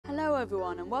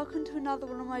everyone and welcome to another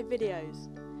one of my videos.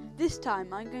 This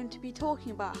time I'm going to be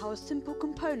talking about how a simple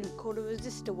component called a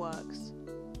resistor works.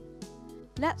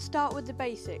 Let's start with the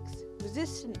basics.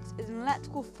 Resistance is an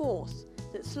electrical force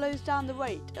that slows down the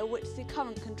rate at which the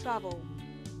current can travel.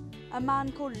 A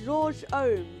man called George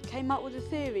Ohm came up with a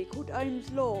theory called Ohm's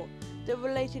law that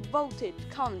related voltage,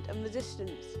 current and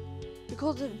resistance.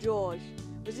 Because of George,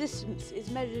 resistance is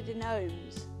measured in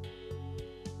ohms.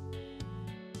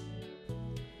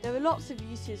 There are lots of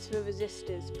uses for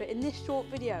resistors, but in this short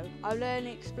video I'll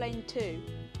only explain two.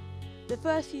 The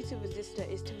first use of resistor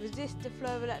is to resist the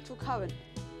flow of electrical current.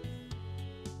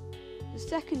 The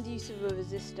second use of a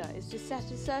resistor is to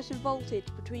set a certain voltage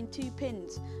between two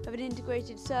pins of an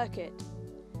integrated circuit.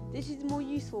 This is more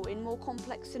useful in more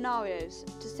complex scenarios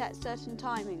to set certain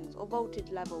timings or voltage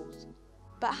levels.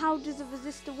 But how does a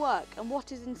resistor work and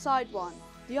what is inside one?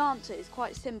 The answer is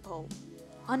quite simple.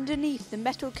 Underneath the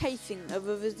metal casing of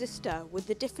a resistor with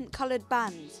the different coloured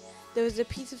bands, there is a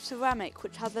piece of ceramic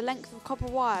which has a length of copper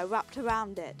wire wrapped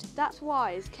around it. That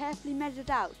wire is carefully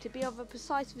measured out to be of a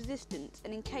precise resistance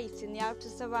and encased in the outer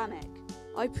ceramic.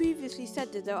 I previously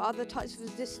said that there are other types of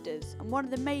resistors, and one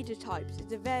of the major types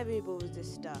is a variable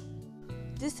resistor.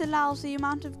 This allows the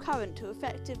amount of current to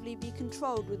effectively be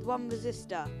controlled with one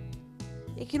resistor.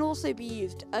 It can also be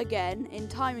used, again, in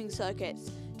timing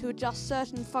circuits to adjust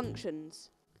certain functions.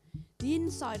 The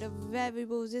inside of a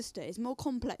variable resistor is more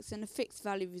complex than a fixed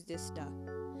value resistor.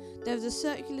 There is a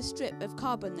circular strip of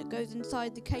carbon that goes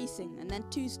inside the casing, and then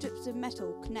two strips of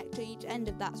metal connect to each end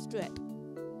of that strip.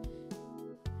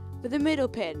 For the middle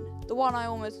pin, the one I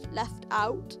almost left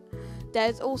out, there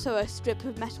is also a strip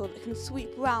of metal that can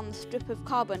sweep around the strip of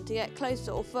carbon to get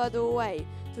closer or further away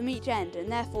from each end,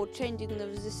 and therefore changing the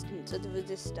resistance of the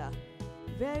resistor.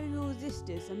 Variable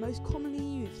resistors are most commonly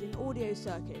used in audio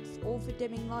circuits or for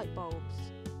dimming light bulbs.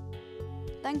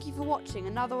 Thank you for watching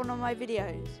another one of my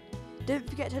videos. Don't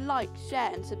forget to like,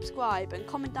 share and subscribe, and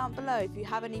comment down below if you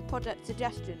have any project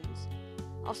suggestions.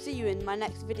 I'll see you in my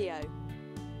next video.